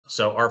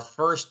So our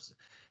first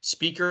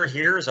speaker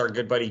here is our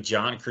good buddy,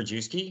 John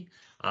Krajewski.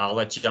 I'll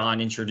let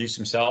John introduce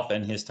himself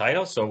and his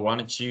title. So why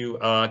don't you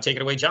take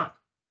it away, John?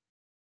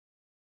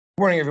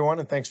 Good morning, everyone,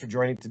 and thanks for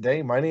joining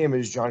today. My name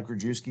is John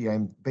Krajewski.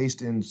 I'm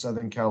based in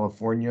Southern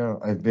California.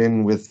 I've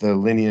been with the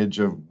lineage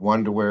of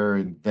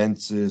Wonderware,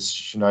 Invensys,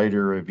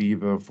 Schneider,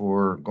 AVEVA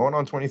for going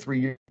on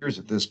 23 years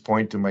at this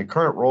point, and my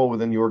current role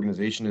within the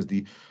organization is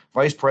the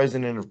Vice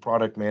President of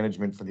Product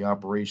Management for the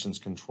Operations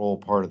Control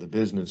part of the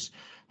business.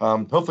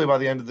 Hopefully by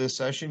the end of this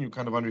session, you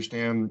kind of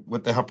understand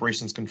what the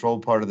operations control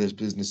part of this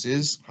business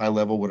is, high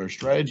level what our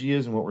strategy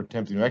is and what we're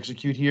attempting to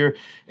execute here,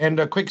 and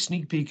a quick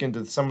sneak peek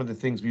into some of the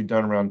things we've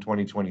done around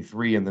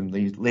 2023 and then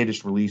the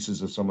latest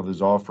releases of some of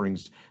those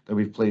offerings that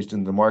we've placed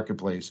in the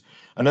marketplace.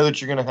 I know that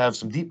you're going to have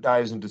some deep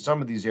dives into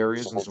some of these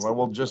areas, and so I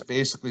will just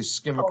basically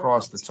skim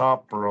across the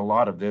top for a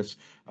lot of this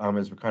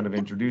as we're kind of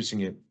introducing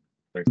it.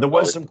 There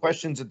was some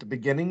questions at the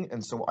beginning,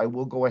 and so I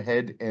will go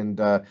ahead and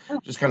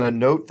just kind of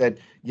note that,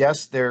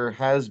 yes, there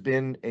has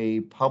been a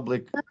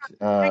public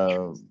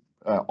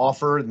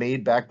offer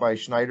made back by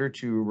Schneider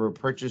to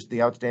repurchase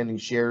the outstanding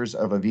shares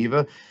of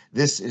AVEVA.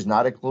 This is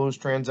not a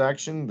closed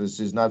transaction. This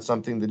is not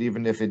something that,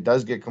 even if it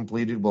does get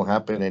completed, will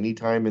happen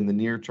anytime in the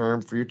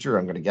near-term future.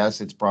 I'm going to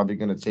guess it's probably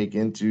going to take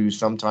into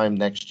sometime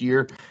next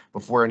year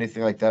before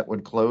anything like that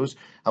would close.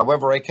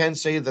 However, I can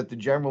say that the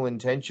general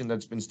intention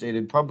that's been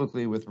stated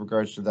publicly with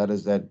regards to that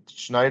is that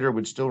Schneider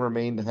would still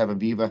remain to have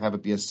AVEVA have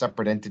it be a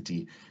separate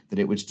entity, that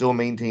it would still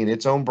maintain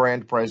its own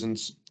brand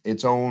presence,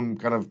 its own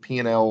kind of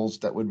P&Ls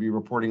that would be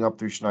reporting up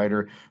through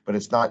Schneider, but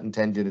it's not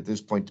intended at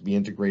this point to be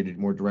integrated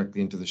more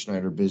directly into the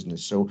Schneider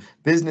business. So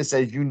business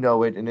as you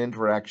know it and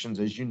interactions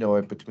as you know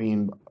it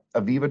between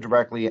AVEVA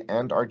directly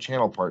and our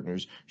channel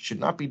partners should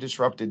not be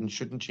disrupted and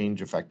shouldn't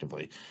change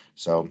effectively.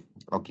 So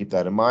I'll keep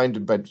that in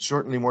mind, but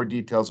certainly more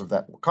details of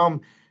that will come.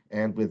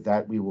 And with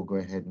that, we will go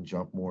ahead and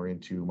jump more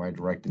into my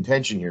direct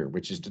intention here,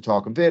 which is to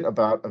talk a bit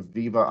about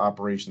AVEVA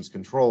Operations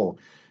Control.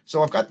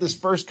 So I've got this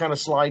first kind of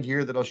slide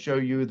here that I'll show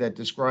you that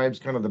describes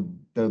kind of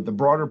the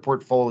broader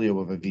portfolio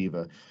of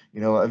AVEVA. You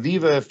know,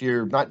 AVEVA, if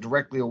you're not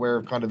directly aware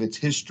of kind of its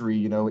history,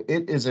 you know,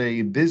 it is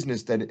a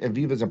business that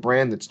AVEVA is a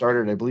brand that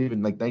started, I believe,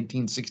 in like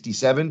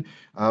 1967.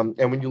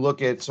 And when you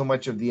look at so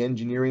much of the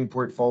engineering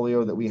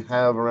portfolio that we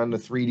have around the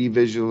 3D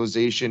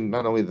visualization,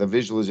 not only the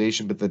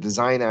visualization, but the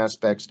design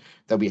aspects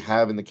that we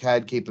have and the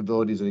CAD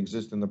capabilities that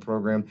exist in the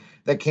program,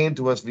 that came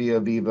to us via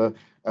AVEVA.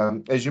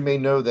 As you may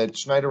know, that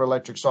Schneider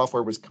Electric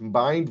software was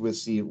combined with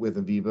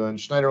AVEVA,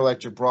 and Schneider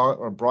Electric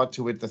brought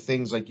to it the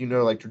things like, you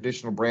know, like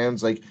traditional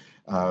brands like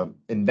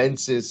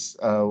Invensys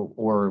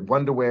or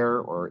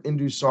Wonderware or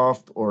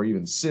InTouch or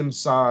even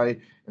SimSci,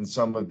 and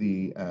some of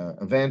the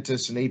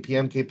Avantis and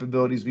APM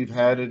capabilities we've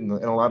had, and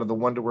a lot of the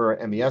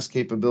Wonderware MES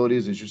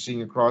capabilities as you're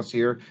seeing across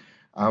here.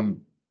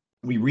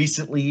 We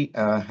recently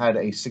had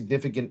a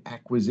significant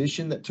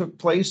acquisition that took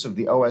place of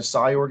the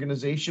OSI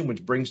organization,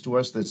 which brings to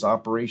us this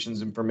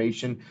operations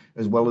information,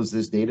 as well as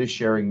this data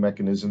sharing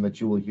mechanism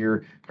that you will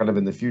hear kind of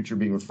in the future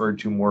being referred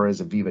to more as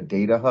AVEVA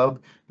Data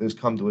Hub. This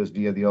come to us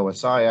via the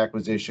OSI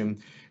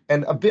acquisition.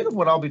 And a bit of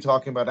what I'll be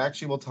talking about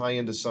actually will tie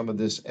into some of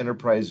this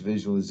enterprise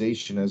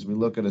visualization as we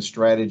look at a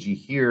strategy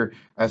here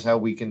as how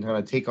we can kind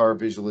of take our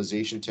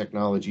visualization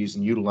technologies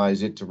and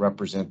utilize it to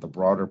represent the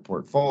broader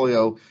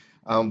portfolio.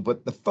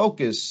 But the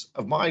focus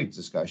of my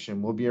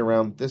discussion will be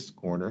around this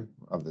corner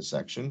of the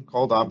section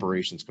called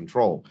Operations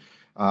Control.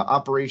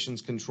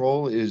 Operations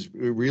Control is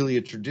really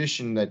a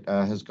tradition that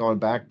has gone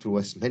back to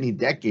us many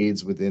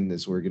decades within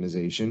this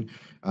organization.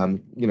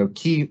 You know,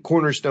 key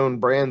cornerstone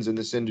brands in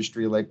this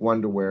industry like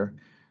Wonderware,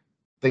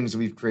 things that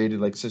we've created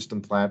like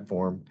System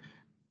Platform.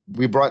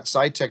 We brought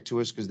Cytec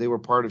to us because they were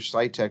part of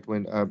Cytec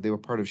when they were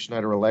part of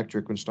Schneider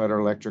Electric when Schneider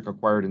Electric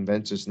acquired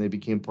Invensys, and they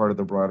became part of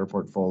the broader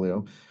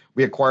portfolio.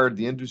 We acquired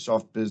the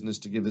InTouch business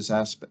to give us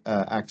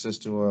access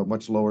to a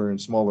much lower and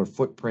smaller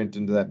footprint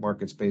into that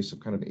market space of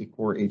kind of a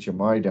core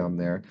HMI down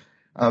there.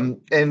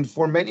 And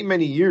for many,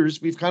 many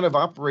years, we've kind of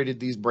operated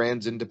these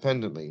brands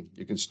independently.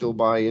 You can still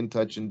buy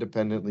InTouch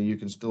independently. You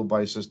can still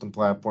buy System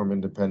Platform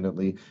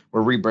independently.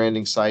 We're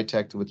rebranding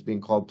Cytec to what's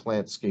being called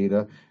Plant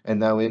SCADA, and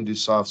now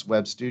InTouch's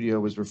Web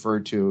Studio is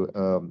referred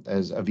to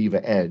as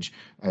AVEVA Edge.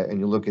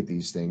 And you look at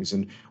these things.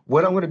 And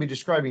what I'm going to be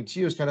describing to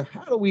you is kind of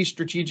how do we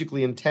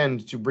strategically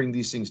intend to bring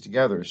these things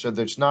together so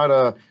there's not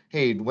a,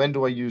 hey, when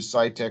do I use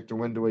Cytec or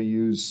when do I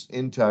use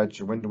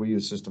InTouch or when do I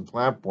use System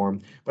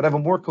Platform, but have a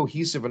more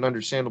cohesive and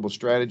understandable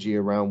strategy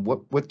around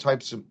what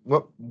types of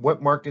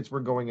what markets we're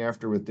going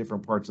after with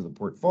different parts of the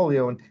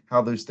portfolio and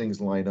how those things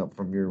line up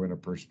from your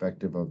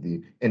perspective of the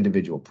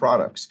individual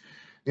products.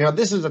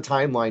 This is a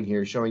timeline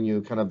here showing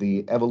you kind of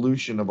the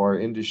evolution of our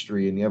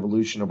industry and the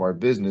evolution of our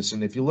business.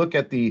 And if you look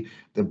at the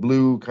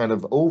blue kind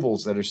of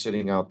ovals that are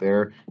sitting out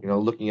there,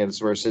 looking at it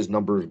where it says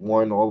number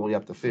 1 all the way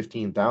up to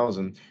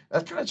 15,000,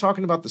 that's kind of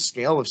talking about the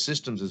scale of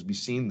systems as we've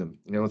seen them.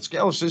 With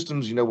scale of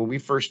systems, when we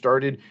first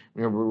started,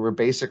 we were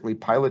basically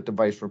pilot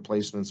device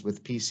replacements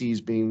with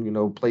PCs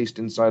being, placed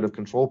inside of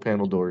control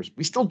panel doors.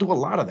 We still do a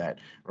lot of that,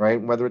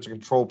 right? Whether it's a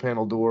control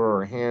panel door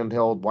or a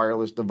handheld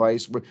wireless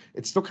device,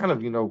 it's still kind of,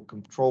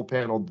 control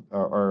panel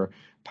or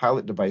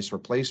pilot device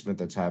replacement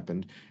that's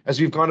happened. As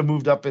we've kind of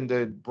moved up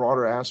into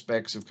broader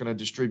aspects of kind of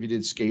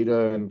distributed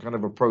SCADA and kind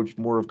of approached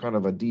more of kind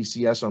of a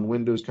DCS on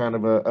Windows kind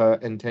of a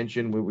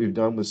intention, what we've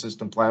done with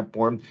system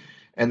platform.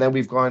 And then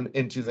we've gone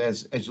into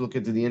this, as you look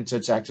into the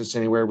InTouch Access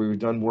Anywhere, we've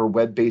done more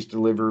web-based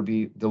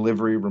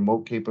delivery,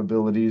 remote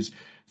capabilities,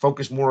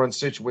 focus more on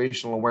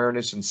situational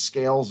awareness and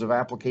scales of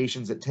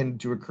applications that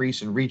tend to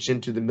increase and reach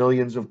into the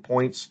millions of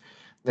points.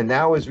 And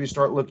now as we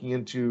start looking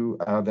into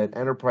that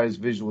enterprise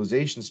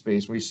visualization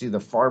space, we see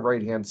the far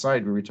right-hand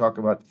side where we talk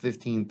about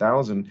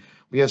 15,000.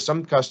 We have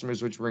some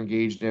customers which we're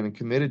engaged in and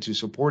committed to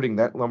supporting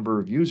that number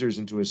of users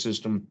into a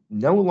system.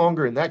 No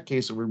longer in that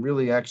case, we're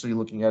really actually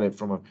looking at it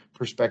from a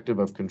perspective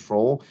of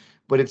control,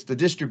 but it's the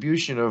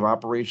distribution of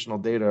operational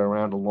data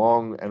around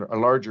a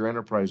larger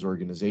enterprise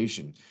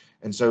organization.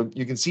 And so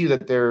you can see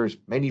that there's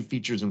many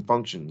features and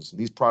functions.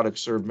 These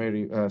products serve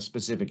many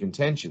specific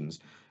intentions.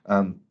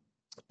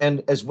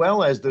 And as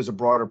well as there's a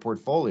broader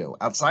portfolio.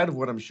 Outside of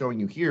what I'm showing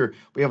you here,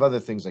 we have other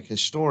things like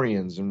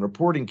historians and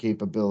reporting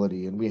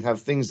capability, and we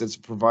have things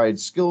that provide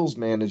skills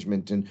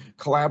management and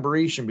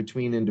collaboration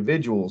between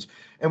individuals.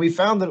 And we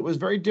found that it was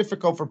very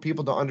difficult for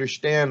people to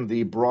understand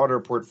the broader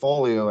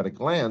portfolio at a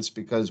glance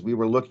because we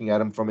were looking at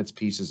them from its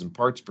pieces and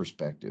parts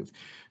perspective.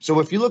 So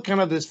if you look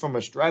kind of this from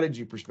a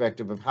strategy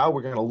perspective of how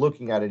we're kind of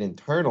looking at it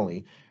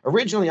internally,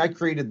 originally I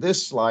created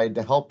this slide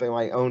to help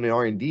my own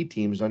R&D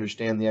teams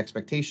understand the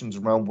expectations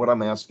around what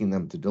I'm asking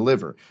them to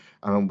deliver.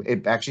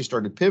 It actually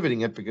started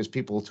pivoting it because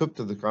people took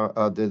to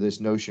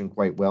this notion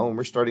quite well, and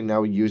we're starting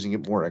now using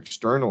it more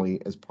externally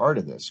as part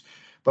of this.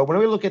 But when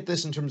we look at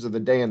this in terms of the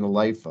day in the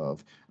life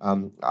of,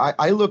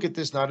 I look at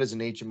this not as an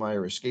HMI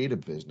or a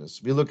SCADA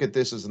business. We look at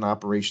this as an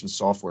operations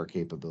software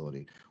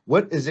capability.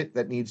 What is it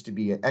that needs to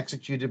be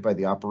executed by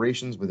the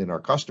operations within our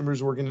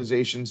customers'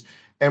 organizations?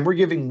 And we're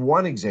giving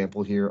one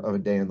example here of a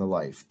day in the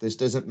life. This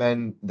doesn't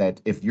mean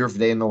that if your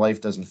day in the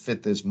life doesn't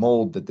fit this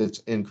mold, that that's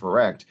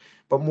incorrect.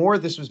 But more,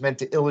 this was meant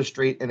to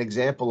illustrate an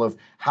example of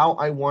how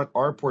I want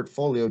our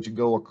portfolio to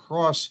go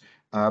across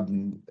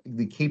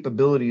the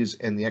capabilities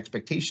and the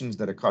expectations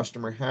that a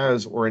customer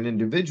has or an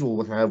individual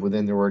will have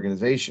within their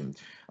organization.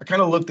 I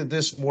kind of looked at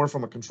this more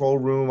from a control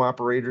room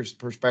operator's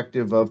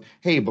perspective of,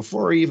 hey,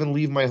 before I even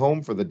leave my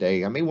home for the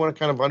day, I may want to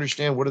kind of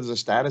understand what is the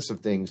status of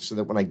things so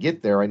that when I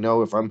get there, I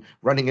know if I'm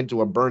running into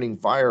a burning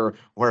fire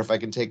or if I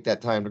can take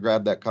that time to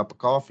grab that cup of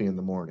coffee in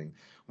the morning.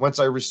 Once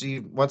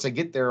I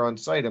get there on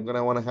site, I'm going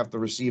to want to have to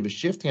receive a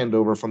shift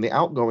handover from the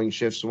outgoing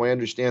shift so I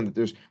understand that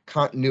there's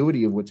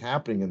continuity of what's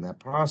happening in that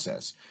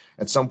process.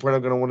 At some point,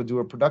 I'm going to want to do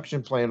a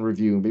production plan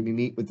review, maybe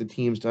meet with the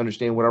teams to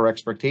understand what our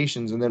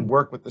expectations, and then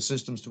work with the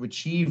systems to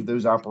achieve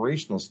those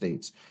operational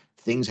states.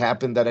 Things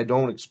happen that I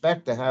don't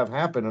expect to have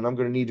happen, and I'm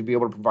going to need to be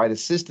able to provide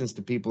assistance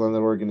to people in that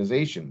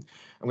organization.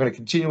 I'm going to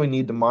continually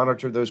need to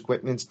monitor those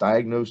equipments,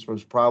 diagnose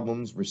those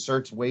problems,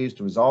 research ways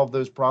to resolve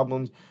those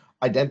problems,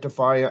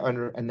 identify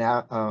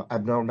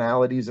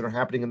abnormalities that are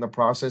happening in the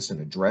process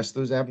and address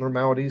those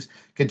abnormalities,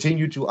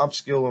 continue to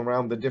upskill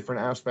around the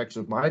different aspects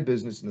of my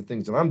business and the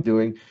things that I'm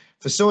doing,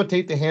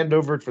 facilitate the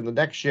handover for the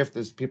next shift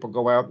as people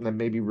go out, and then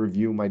maybe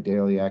review my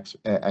daily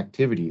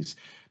activities.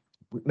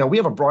 Now, we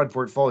have a broad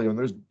portfolio, and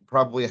there's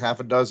probably a half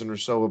a dozen or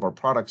so of our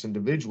products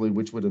individually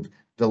which would have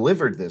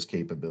delivered this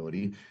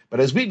capability.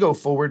 But as we go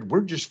forward,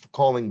 we're just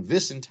calling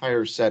this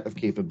entire set of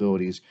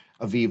capabilities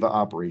AVEVA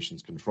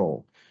Operations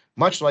Control.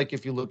 Much like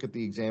if you look at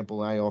the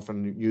example I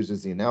often use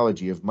as the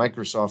analogy of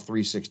Microsoft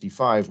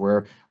 365,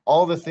 where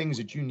all the things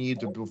that you need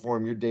to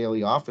perform your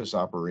daily office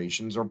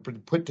operations are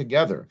put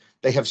together.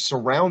 They have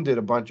surrounded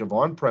a bunch of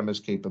on-premise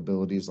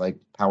capabilities like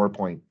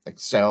PowerPoint,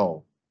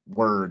 Excel,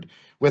 Word,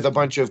 with a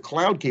bunch of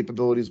cloud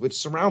capabilities which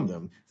surround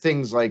them.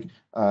 Things like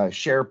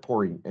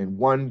SharePoint and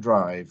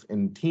OneDrive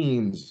and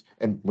Teams,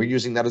 and we're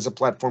using that as a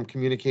platform,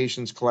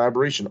 communications,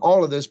 collaboration,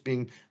 all of this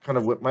being kind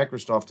of what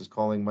Microsoft is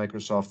calling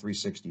Microsoft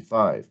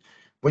 365.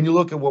 When you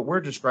look at what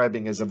we're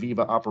describing as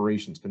AVEVA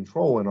Operations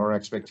Control, and our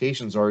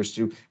expectations are as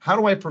to how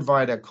do I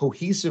provide a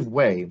cohesive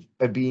way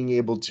of being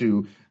able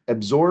to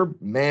absorb,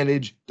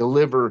 manage,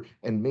 deliver,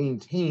 and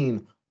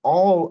maintain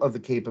all of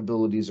the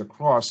capabilities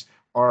across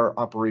our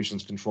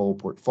operations control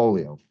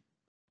portfolio.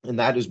 And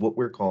that is what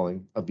we're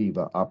calling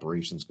AVEVA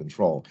Operations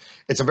Control.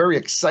 It's a very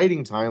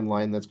exciting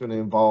timeline that's going to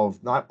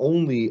involve not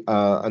only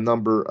a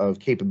number of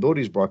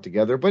capabilities brought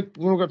together, but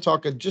we're going to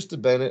talk just a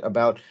bit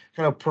about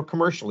kind of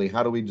commercially,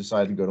 how do we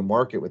decide to go to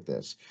market with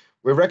this?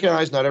 We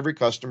recognize not every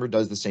customer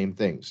does the same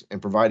things,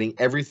 and providing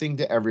everything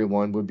to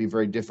everyone would be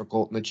very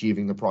difficult in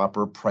achieving the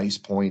proper price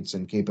points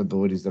and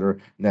capabilities that are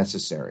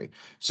necessary.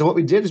 So what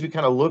we did is we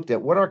kind of looked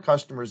at what our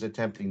customers are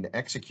attempting to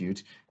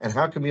execute and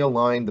how can we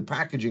align the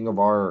packaging of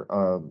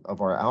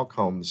our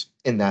outcomes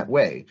in that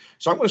way.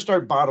 So I'm going to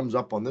start bottoms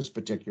up on this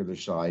particular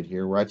slide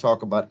here, where I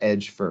talk about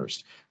edge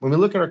first. When we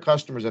look at our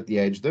customers at the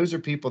edge, those are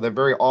people that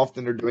very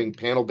often are doing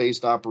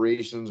panel-based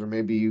operations, or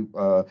maybe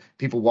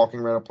people walking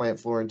around a plant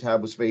floor in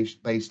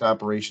tablet-based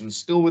operations,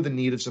 still with the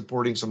need of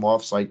supporting some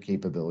off-site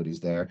capabilities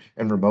there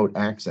and remote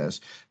access.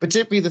 But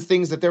typically the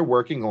things that they're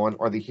working on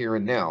are the here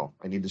and now.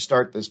 I need to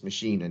start this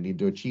machine. I need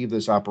to achieve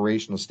this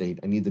operational state.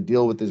 I need to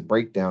deal with this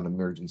breakdown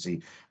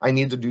emergency. I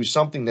need to do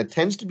something that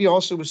tends to be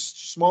also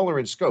smaller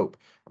in scope.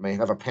 I may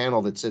have a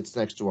panel that sits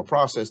next to a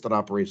process that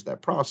operates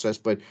that process,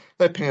 but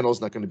that panel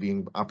is not going to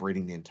be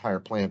operating the entire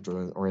plant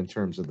or in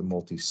terms of the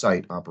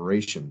multi-site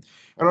operation.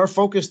 And our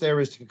focus there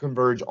is to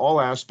converge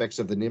all aspects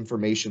of the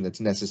information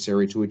that's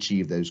necessary to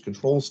achieve those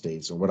control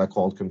states, or what I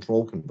call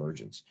control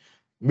convergence.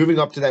 Moving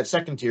up to that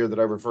second tier that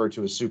I refer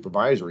to as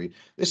supervisory,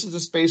 this is a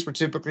space where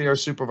typically our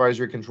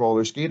supervisory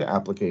controller SCADA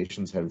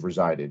applications have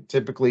resided.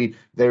 Typically,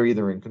 they're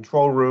either in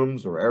control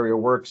rooms or area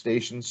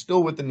workstations,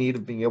 still with the need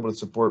of being able to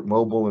support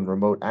mobile and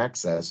remote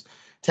access,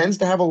 tends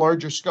to have a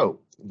larger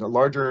scope. The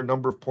larger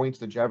number of points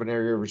that you have an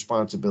area of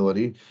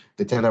responsibility,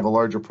 they tend to have a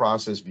larger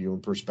process view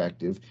and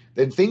perspective.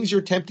 Then things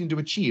you're attempting to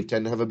achieve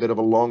tend to have a bit of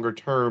a longer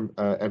term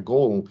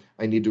goal.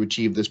 I need to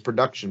achieve this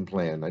production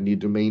plan. I need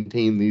to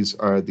maintain these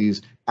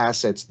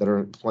assets that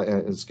are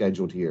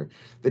scheduled here.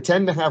 They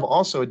tend to have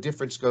also a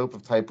different scope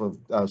of type of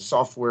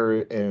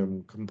software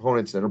and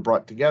components that are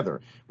brought together,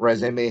 whereas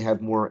they may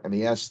have more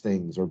MES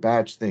things or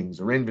batch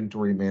things or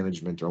inventory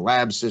management or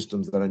lab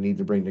systems that I need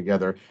to bring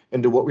together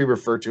into what we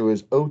refer to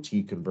as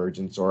OT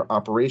convergence, or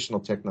operational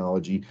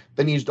technology,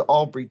 that needs to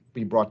all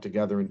be brought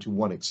together into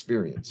one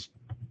experience.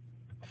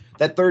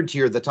 That third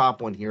tier, the top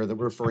one here that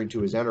we're referring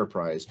to as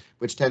enterprise,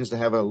 which tends to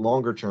have a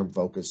longer term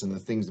focus and the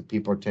things that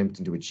people are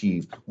attempting to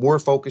achieve, more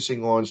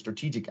focusing on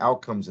strategic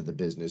outcomes of the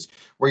business,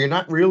 where you're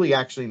not really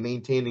actually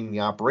maintaining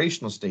the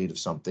operational state of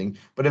something,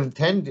 but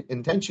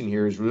intention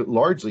here is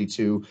largely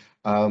to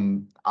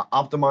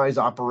optimize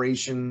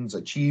operations,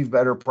 achieve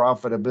better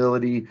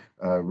profitability,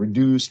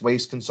 reduce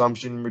waste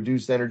consumption,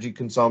 reduce energy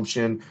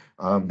consumption,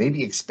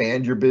 maybe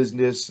expand your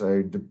business,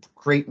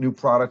 create new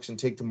products and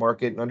take to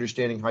market, and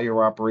understanding how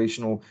your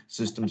operational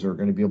systems are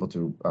going to be able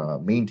to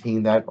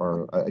maintain that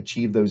or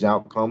achieve those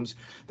outcomes.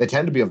 They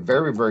tend to be a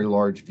very, very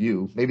large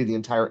view, maybe the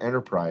entire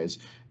enterprise.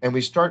 And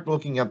we start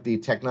looking at the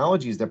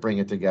technologies that bring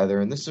it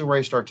together. And this is where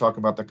I start talking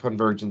about the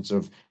convergence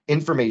of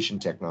information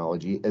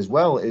technology as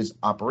well as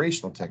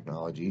operational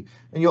technology.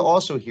 And you'll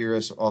also hear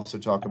us also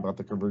talk about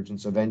the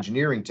convergence of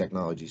engineering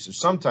technology. So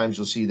sometimes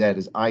you'll see that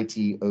as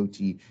IT,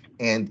 OT,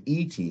 and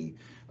ET,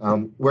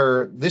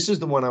 where this is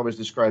the one I was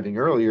describing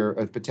earlier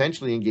of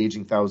potentially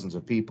engaging thousands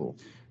of people.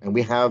 And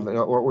we have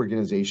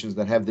organizations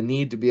that have the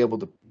need to be able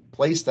to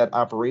place that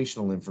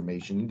operational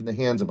information into the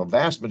hands of a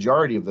vast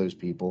majority of those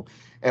people,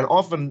 and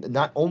often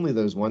not only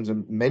those ones,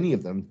 and many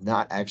of them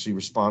not actually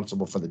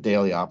responsible for the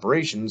daily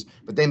operations,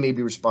 but they may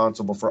be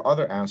responsible for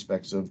other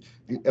aspects of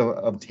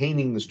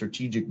obtaining the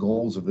strategic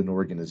goals of an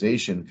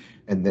organization,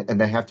 and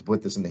they have to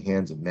put this in the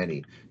hands of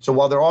many. So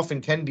while there often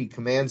can be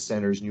command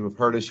centers, and you have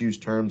heard us use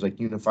terms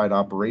like unified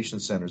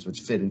operations centers,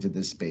 which fit into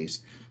this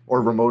space,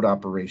 or remote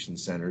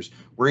operations centers,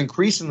 we're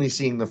increasingly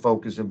seeing the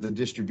focus of the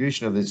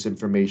distribution of this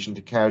information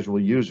to casual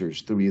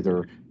users through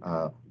either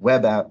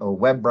web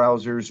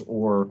browsers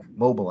or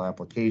mobile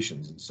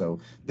applications. And so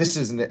this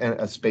is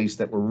a space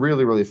that we're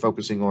really, really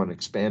focusing on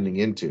expanding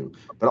into.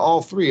 But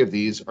all three of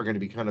these are going to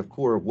be kind of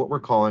core of what we're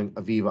calling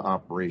AVEVA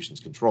Operations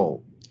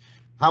Control.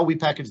 How we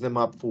package them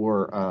up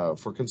for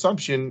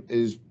consumption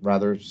is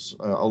rather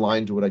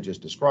aligned to what I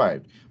just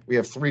described. We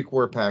have three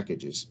core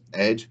packages: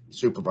 Edge,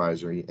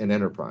 Supervisory, and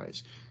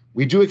Enterprise.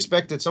 We do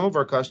expect that some of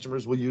our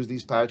customers will use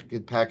these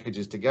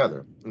packages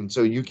together, and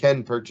so you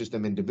can purchase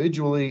them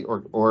individually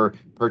or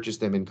purchase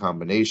them in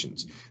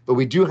combinations. But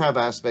we do have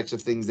aspects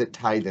of things that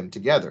tie them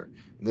together,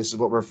 and this is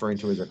what we're referring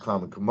to as our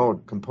common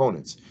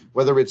components.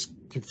 Whether it's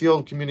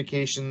field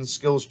communications,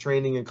 skills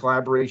training, and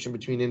collaboration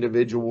between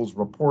individuals,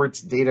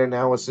 reports, data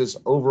analysis,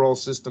 overall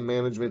system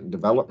management and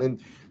development,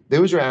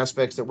 those are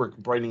aspects that we're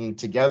bringing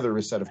together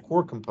as a set of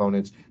core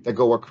components that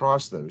go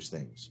across those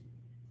things.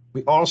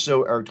 We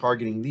also are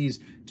targeting these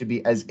to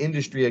be as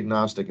industry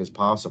agnostic as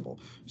possible,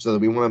 so that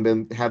we want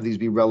to have these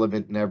be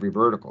relevant in every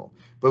vertical.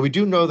 But we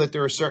do know that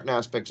there are certain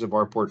aspects of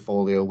our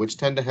portfolio which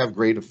tend to have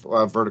great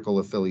vertical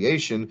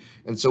affiliation,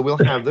 and so we'll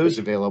have those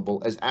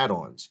available as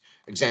add-ons.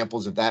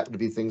 Examples of that would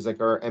be things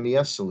like our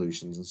MES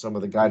solutions and some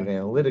of the guided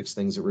analytics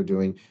things that we're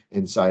doing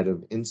inside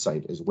of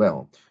Insight as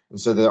well. And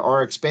so there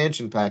are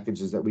expansion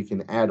packages that we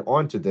can add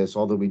on to this,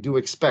 although we do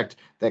expect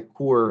that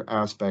core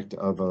aspect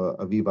of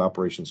AVEVA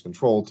Operations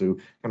Control to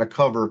kind of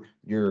cover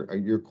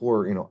your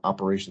core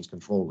operations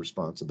control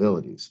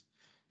responsibilities.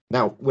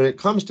 Now, when it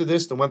comes to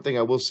this, the one thing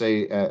I will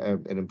say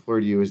and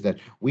implore to you is that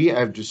we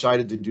have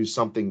decided to do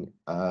something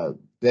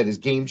that is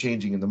game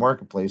changing in the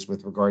marketplace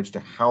with regards to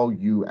how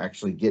you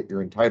actually get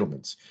your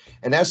entitlements.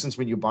 In essence,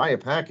 when you buy a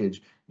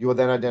package, you will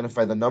then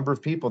identify the number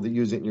of people that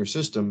use it in your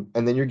system,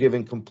 and then you're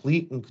given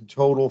complete and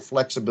total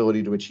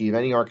flexibility to achieve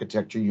any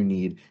architecture you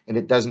need, and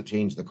it doesn't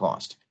change the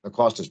cost. The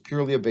cost is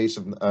purely based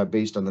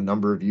on the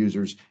number of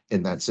users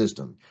in that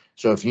system.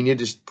 So if you need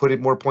to put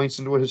more points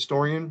into a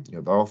historian, you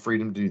have all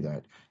freedom to do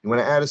that. You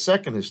want to add a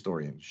second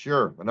historian?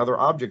 Sure. Another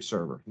object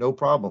server? No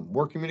problem.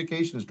 More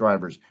communications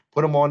drivers?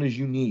 Put them on as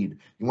you need.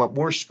 You want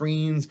more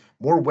screens,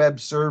 more web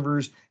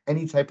servers,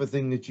 any type of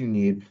thing that you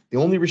need. The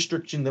only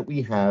restriction that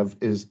we have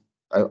is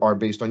are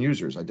based on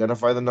users.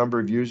 Identify the number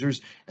of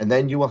users, and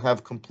then you will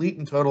have complete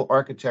and total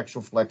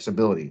architectural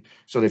flexibility.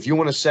 So if you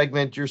want to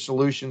segment your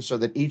solution so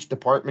that each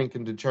department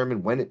can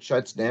determine when it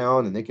shuts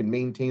down and they can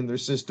maintain their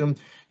system,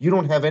 you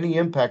don't have any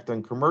impact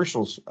on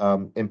commercials,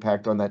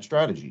 impact on that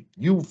strategy.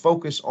 You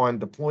focus on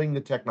deploying the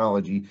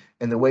technology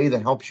in the way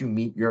that helps you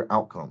meet your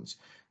outcomes.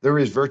 There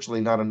is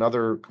virtually not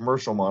another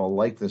commercial model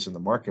like this in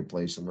the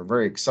marketplace, and we're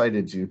very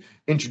excited to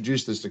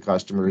introduce this to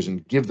customers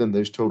and give them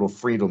those total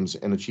freedoms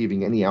in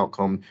achieving any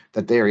outcome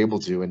that they are able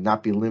to and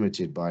not be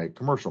limited by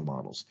commercial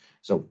models.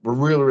 So we're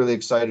really, really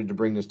excited to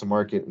bring this to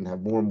market and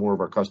have more and more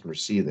of our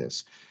customers see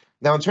this.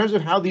 Now, in terms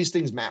of how these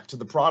things map to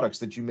the products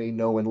that you may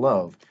know and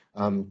love,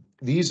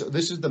 this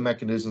is the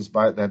mechanisms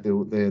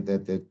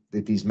that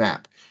these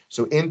map.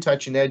 So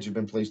InTouch and Edge have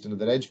been placed into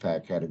that Edge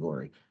Pack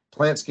category.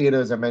 Plant SCADA,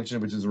 as I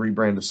mentioned, which is a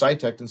rebrand of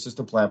Cytec, and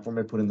System Platform,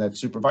 I put in that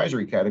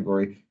supervisory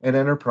category, and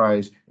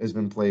Enterprise has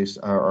been placed,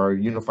 our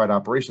Unified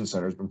Operations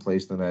Center has been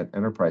placed in that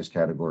Enterprise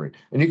category.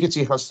 And you can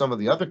see how some of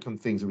the other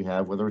things that we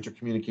have, whether it's your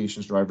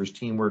communications drivers,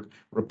 teamwork,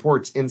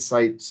 reports,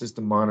 insight,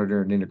 system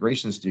monitor, and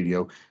integration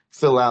studio,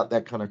 fill out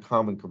that kind of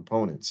common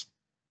components.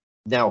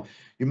 Now,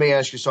 you may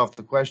ask yourself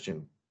the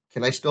question,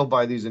 can I still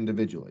buy these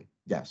individually?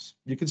 Yes,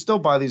 you can still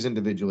buy these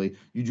individually.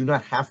 You do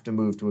not have to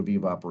move to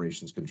AVEVA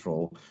Operations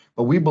Control,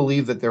 but we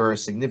believe that there are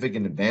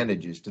significant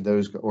advantages to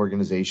those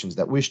organizations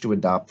that wish to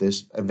adopt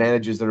this,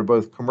 advantages that are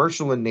both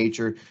commercial in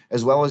nature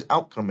as well as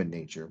outcome in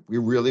nature. We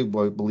really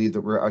believe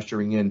that we're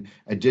ushering in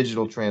a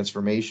digital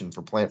transformation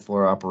for plant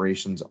floor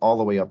operations all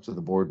the way up to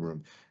the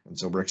boardroom. And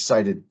so we're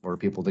excited for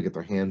people to get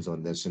their hands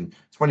on this. And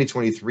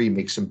 2023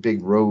 makes some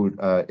big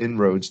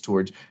inroads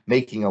towards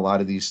making a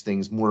lot of these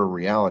things more a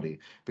reality.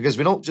 Because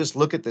we don't just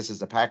look at this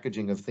as a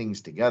packaging of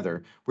things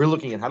together. We're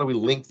looking at how do we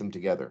link them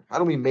together? How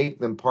do we make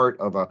them part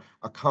of a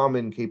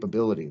common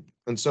capability?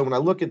 And so when I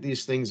look at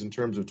these things in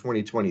terms of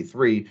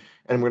 2023,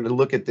 and we're going to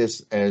look at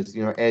this as,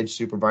 Edge,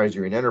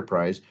 Supervisory, and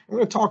Enterprise, we're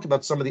going to talk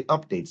about some of the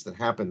updates that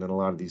happened in a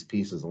lot of these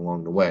pieces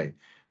along the way.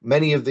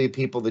 Many of the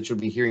people that you'll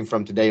be hearing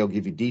from today will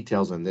give you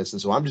details on this,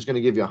 and so I'm just going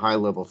to give you a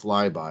high-level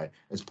flyby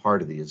as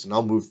part of these, and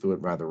I'll move through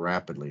it rather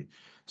rapidly.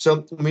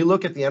 So when we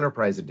look at the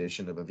Enterprise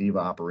Edition of AVEVA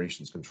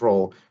Operations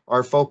Control,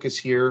 our focus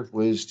here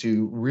was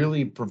to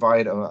really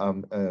provide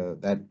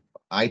that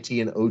IT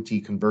and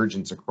OT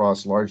convergence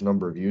across large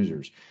number of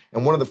users.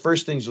 And one of the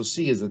first things you'll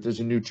see is that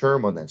there's a new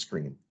term on that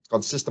screen. It's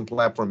called System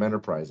Platform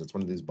Enterprise. It's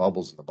one of these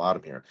bubbles at the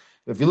bottom here.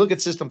 If you look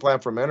at System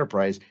Platform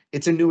Enterprise,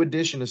 it's a new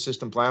addition of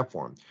System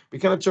Platform. We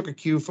kind of took a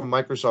cue from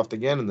Microsoft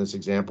again in this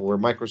example, where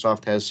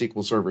Microsoft has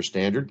SQL Server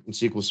Standard and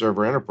SQL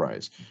Server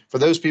Enterprise. For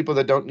those people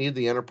that don't need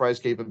the enterprise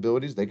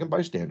capabilities, they can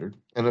buy Standard.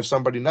 And if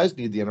somebody does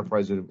need the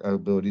enterprise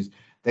abilities,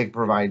 they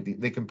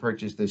can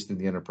purchase this through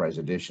the Enterprise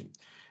Edition.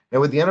 Now,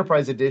 with the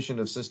Enterprise Edition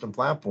of System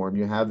Platform,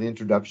 you have the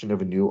introduction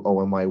of a new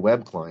OMI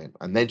web client.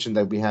 I mentioned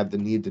that we have the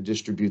need to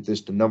distribute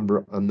this to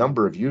a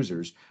number of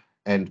users,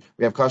 and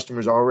we have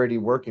customers already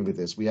working with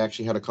this. We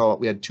actually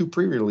had two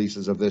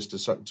pre-releases of this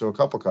to a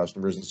couple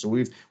customers, and so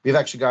we've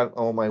actually got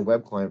OMI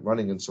web client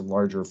running in some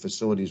larger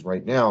facilities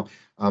right now.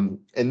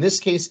 In this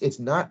case, it's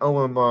not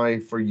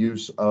OMI for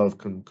use of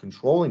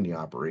controlling the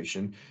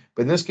operation,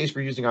 but in this case,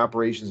 we're using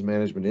operations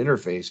management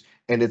interface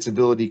and its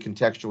ability to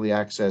contextually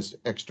access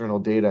external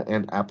data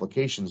and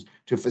applications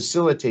to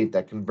facilitate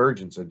that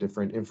convergence of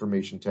different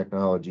information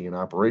technology and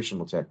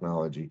operational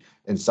technology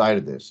inside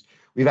of this.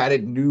 We've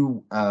added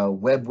new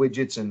web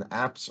widgets and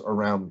apps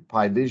around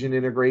PyVision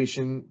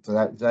integration, so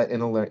that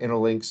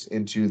interlinks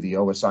into the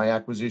OSI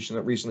acquisition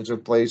that recently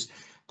took place.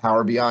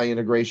 Power BI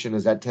integration,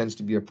 as that tends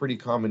to be a pretty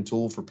common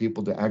tool for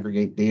people to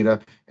aggregate data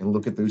and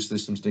look at those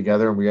systems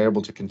together. And we're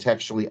able to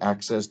contextually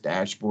access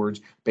dashboards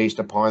based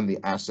upon the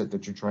asset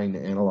that you're trying to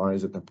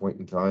analyze at that point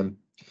in time.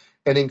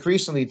 And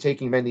increasingly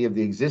taking many of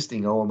the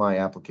existing OMI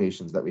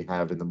applications that we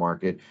have in the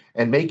market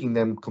and making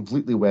them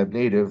completely web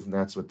native. And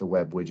that's what the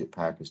web widget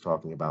pack is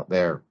talking about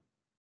there.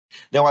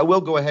 Now, I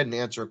will go ahead and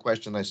answer a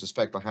question I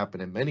suspect will happen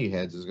in many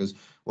heads is,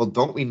 well,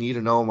 don't we need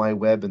an OMI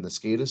web in the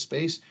SCADA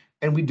space?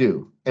 And we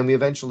do, and we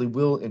eventually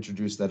will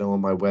introduce that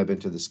OMI web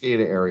into the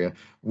SCADA area.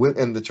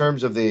 In the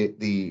terms of the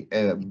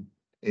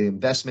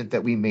investment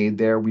that we made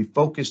there. We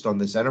focused on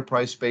this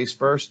enterprise space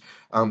first,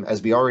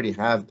 as we already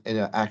have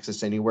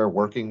Access Anywhere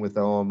working with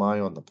OMI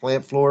on the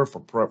plant floor for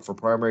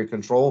primary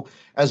control.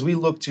 As we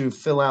look to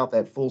fill out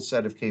that full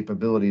set of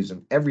capabilities,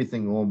 and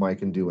everything OMI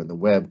can do in the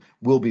web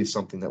will be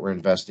something that we're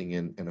investing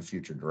in a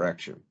future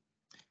direction.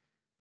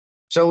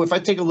 So if I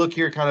take a look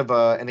here, kind of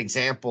an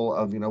example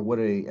of what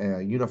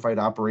a unified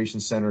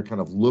operations center kind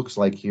of looks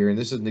like here, and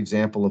this is an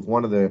example of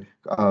one of the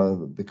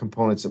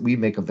components that we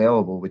make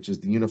available, which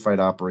is the unified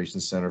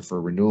operations center for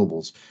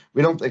renewables.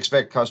 We don't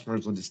expect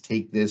customers will just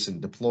take this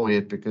and deploy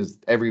it, because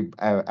every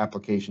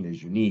application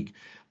is unique.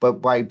 But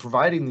by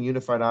providing the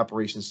unified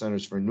operations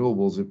centers for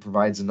renewables, it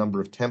provides a number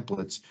of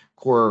templates,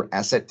 core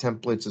asset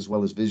templates, as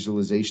well as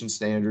visualization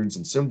standards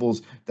and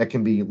symbols that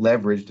can be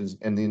leveraged,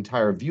 and the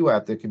entire view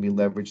app that can be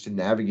leveraged to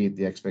navigate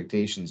the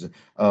expectations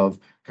of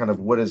kind of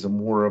what is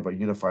more of a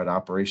unified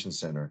operations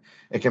center.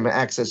 It can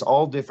access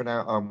all different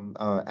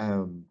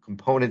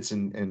components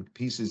and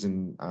pieces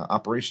and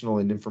operational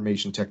and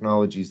information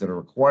technologies that are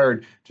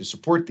required to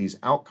support these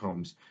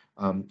outcomes,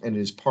 and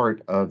is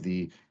part of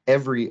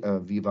every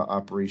AVEVA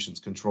Operations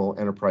Control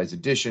Enterprise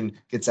Edition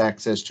gets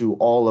access to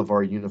all of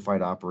our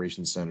Unified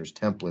Operations Centers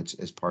templates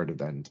as part of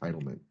that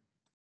entitlement.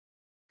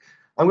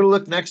 I'm going to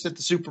look next at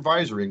the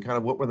supervisory and kind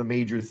of what were the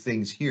major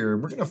things here.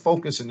 We're going to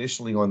focus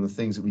initially on the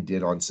things that we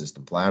did on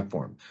System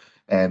Platform.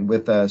 And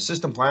with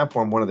System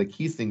Platform, one of the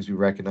key things we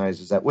recognize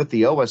is that with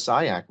the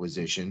OSI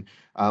acquisition,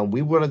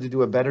 we wanted to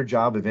do a better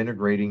job of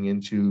integrating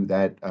into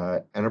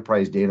that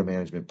enterprise data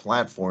management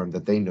platform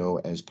that they know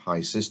as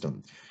PI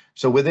System.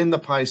 So within the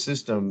PI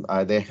System,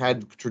 they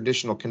had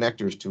traditional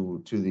connectors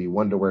to the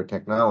Wonderware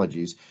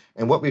technologies.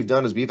 And what we've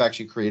done is we've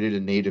actually created a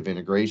native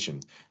integration.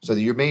 So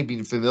that you may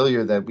be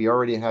familiar that we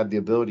already have the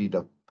ability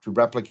to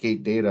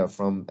replicate data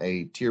from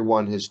a tier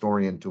 1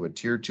 historian to a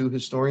tier 2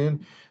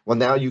 historian. Well,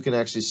 now you can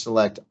actually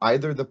select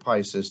either the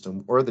PI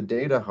System or the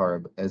Data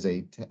Hub as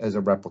a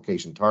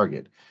replication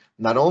target.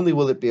 Not only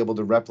will it be able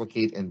to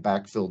replicate and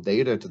backfill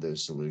data to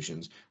those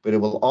solutions, but it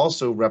will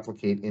also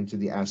replicate into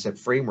the asset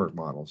framework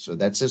model. So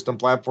that System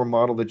Platform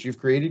model that you've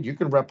created, you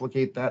can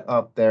replicate that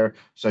up there,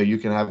 so you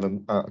can have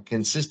a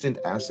consistent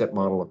asset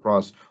model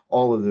across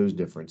all of those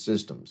different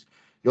systems.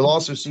 You'll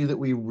also see that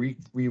we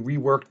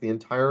reworked the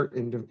entire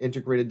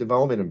integrated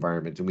development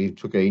environment, and we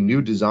took a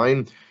new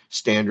design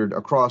standard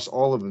across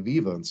all of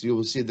AVEVA. And so you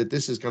will see that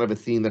this is kind of a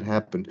theme that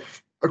happened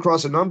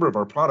across a number of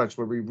our products,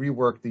 where we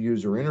rework the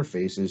user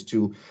interfaces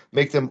to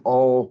make them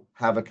all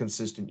have a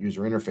consistent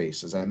user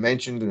interface. As I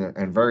mentioned,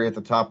 and very at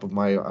the top of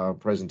my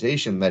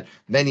presentation, that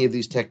many of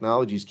these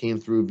technologies came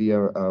through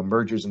via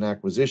mergers and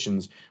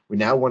acquisitions. We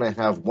now want to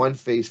have one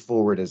face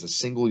forward as a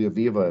single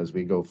AVEVA as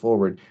we go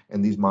forward,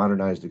 and these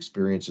modernized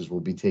experiences will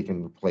be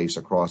taking place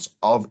across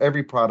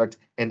every product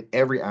and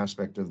every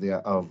aspect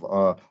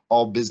of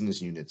all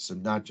business units, so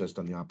not just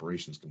on the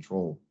operations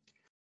control.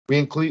 We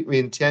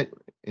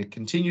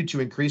continue to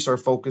increase our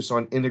focus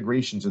on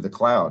integrations of the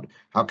cloud.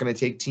 How can I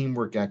take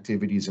teamwork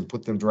activities and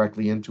put them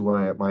directly into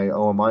my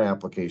OMI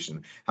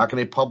application? How can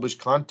I publish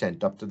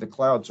content up to the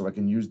cloud so I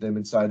can use them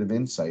inside of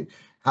Insight?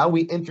 How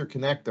we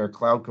interconnect our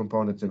cloud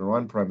components and our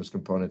on-premise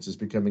components is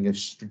becoming a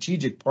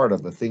strategic part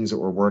of the things that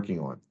we're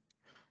working on.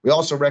 We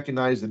also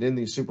recognize that in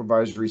the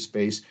supervisory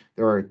space,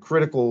 there are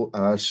critical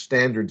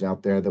standards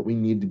out there that we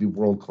need to be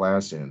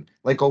world-class in,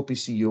 like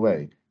OPC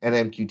UA and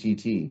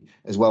MQTT,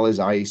 as well as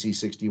IEC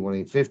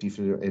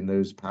 61850 in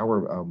those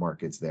power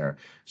markets there.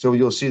 So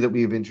you'll see that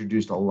we've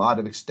introduced a lot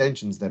of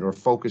extensions that are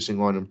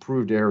focusing on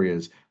improved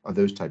areas of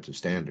those types of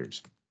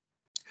standards.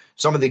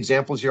 Some of the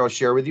examples here I'll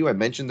share with you. I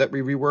mentioned that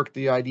we reworked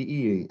the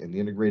IDE and the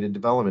integrated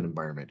development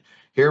environment.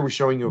 Here we're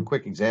showing you a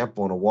quick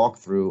example and a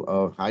walkthrough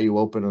of how you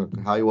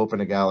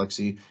open a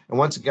Galaxy. And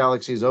once a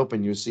Galaxy is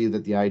open, you'll see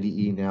that the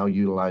IDE now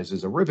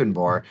utilizes a ribbon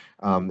bar.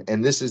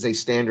 And this is a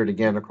standard,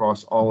 again,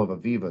 across all of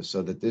AVEVA,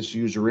 so that this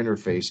user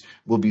interface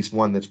will be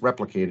one that's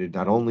replicated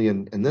not only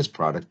in this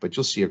product, but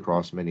you'll see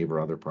across many of our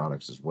other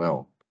products as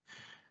well.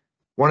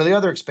 One of the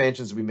other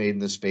expansions we made in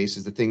this space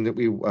is the thing that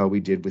we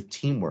did with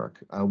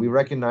teamwork. We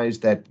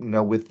recognized that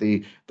with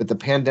the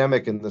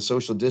pandemic and the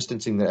social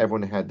distancing that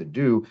everyone had to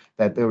do,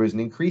 that there was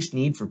an increased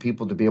need for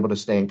people to be able to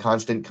stay in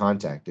constant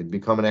contact. It'd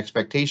become an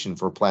expectation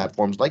for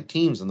platforms like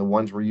Teams and the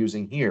ones we're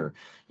using here.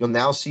 You'll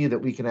now see that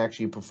we can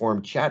actually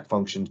perform chat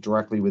functions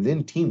directly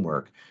within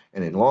Teamwork,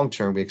 and in long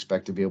term, we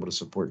expect to be able to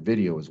support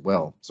video as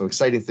well. So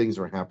exciting things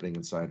are happening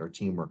inside our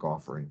Teamwork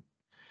offering.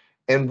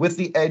 And with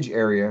the edge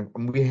area,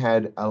 we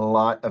had a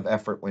lot of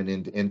effort went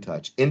into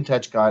InTouch.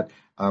 InTouch got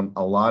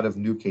a lot of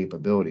new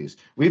capabilities.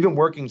 We've been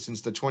working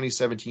since the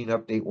 2017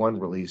 Update 1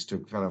 release to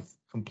kind of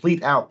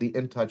complete out the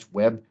InTouch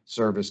web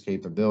service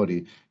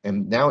capability.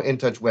 And now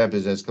InTouch web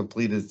is as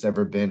complete as it's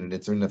ever been, and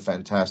it's in a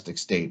fantastic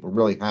state. We're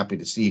really happy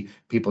to see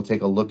people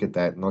take a look at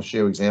that. And I'll show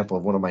you an example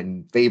of one of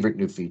my favorite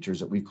new features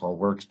that we call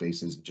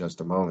workspaces in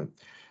just a moment.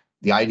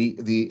 The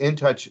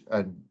InTouch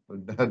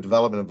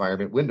development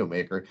environment window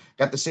maker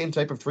got the same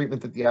type of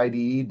treatment that the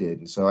IDE did.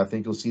 And so I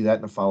think you'll see that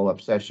in a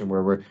follow-up session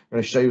where we're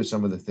going to show you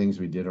some of the things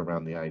we did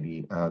around the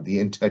IDE, the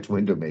InTouch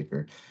window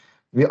maker.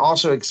 We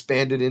also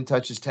expanded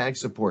InTouch's tag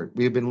support.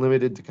 We have been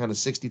limited to kind of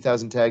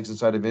 60,000 tags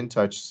inside of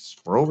InTouch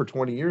for over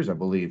 20 years, I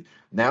believe.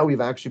 Now we've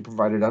actually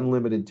provided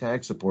unlimited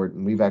tag support,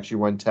 and we've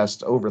actually run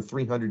tests over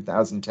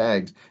 300,000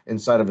 tags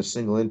inside of a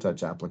single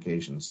InTouch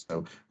application.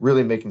 So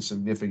really making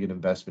significant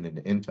investment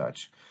into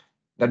InTouch.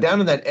 Now,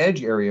 down in that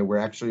edge area, we're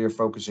actually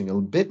focusing a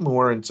bit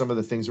more on some of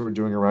the things that we're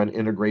doing around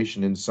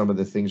integration and some of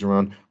the things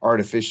around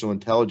artificial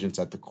intelligence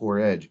at the core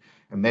edge.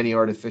 And many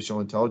artificial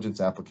intelligence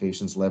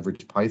applications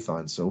leverage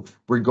Python. So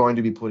we're going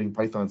to be putting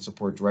Python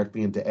support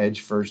directly into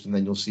Edge first, and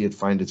then you'll see it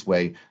find its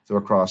way through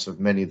across of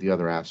many of the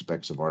other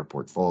aspects of our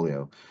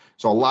portfolio.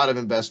 So a lot of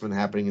investment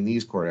happening in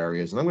these core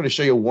areas. And I'm going to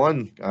show you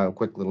one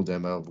quick little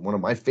demo of one of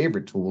my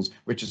favorite tools,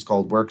 which is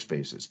called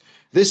Workspaces.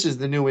 This is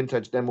the new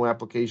InTouch demo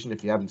application.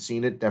 If you haven't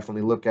seen it,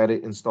 definitely look at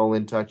it, install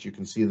InTouch. You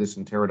can see this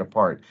and tear it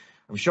apart.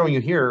 I'm showing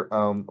you here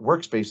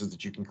workspaces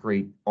that you can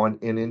create in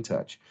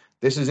InTouch.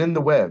 This is in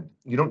the web.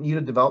 You don't need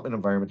a development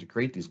environment to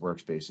create these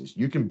workspaces.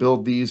 You can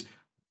build these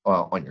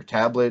on your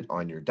tablet,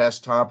 on your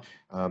desktop,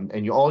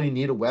 and all you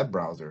need a web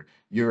browser.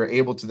 You're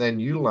able to then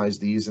utilize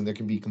these, and they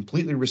can be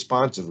completely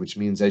responsive, which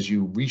means as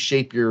you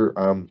reshape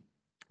your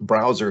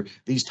browser,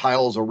 these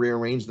tiles will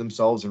rearrange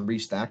themselves and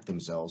restack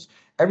themselves.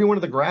 Every one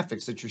of the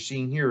graphics that you're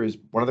seeing here is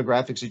one of the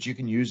graphics that you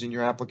can use in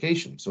your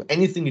application. So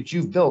anything that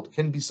you've built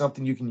can be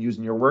something you can use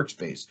in your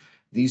workspace.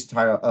 These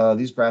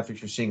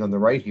graphics you're seeing on the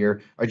right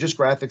here are just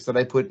graphics that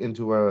I put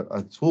into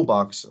a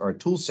toolbox or a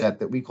tool set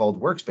that we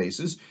called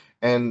Workspaces,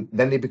 and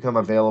then they become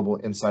available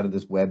inside of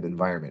this web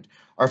environment.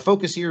 Our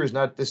focus here is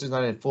not, this is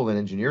not a full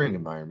engineering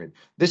environment.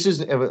 This is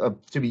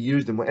to be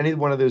used in any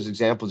one of those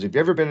examples. If you've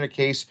ever been in a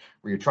case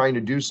where you're trying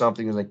to do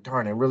something, it's like,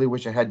 darn, I really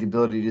wish I had the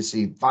ability to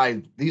see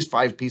these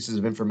five pieces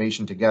of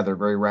information together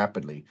very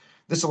rapidly.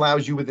 This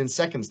allows you within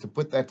seconds to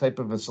put that type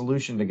of a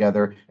solution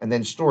together and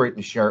then store it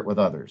and share it with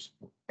others.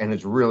 And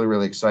it's really,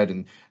 really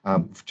exciting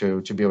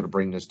to be able to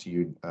bring this to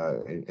you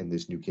in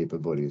these new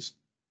capabilities.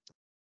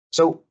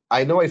 So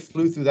I know I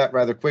flew through that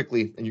rather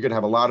quickly, and you're going to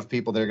have a lot of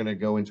people that are going to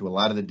go into a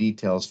lot of the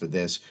details for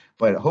this,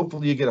 but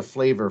hopefully you get a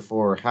flavor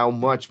for how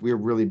much we're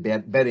really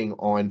betting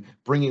on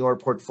bringing our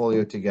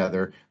portfolio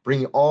together,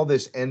 bringing all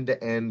this end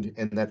to end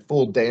and that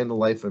full day in the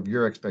life of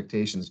your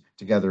expectations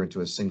together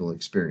into a single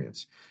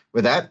experience.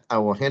 With that, I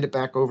will hand it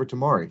back over to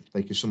Mari.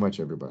 Thank you so much,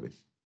 everybody.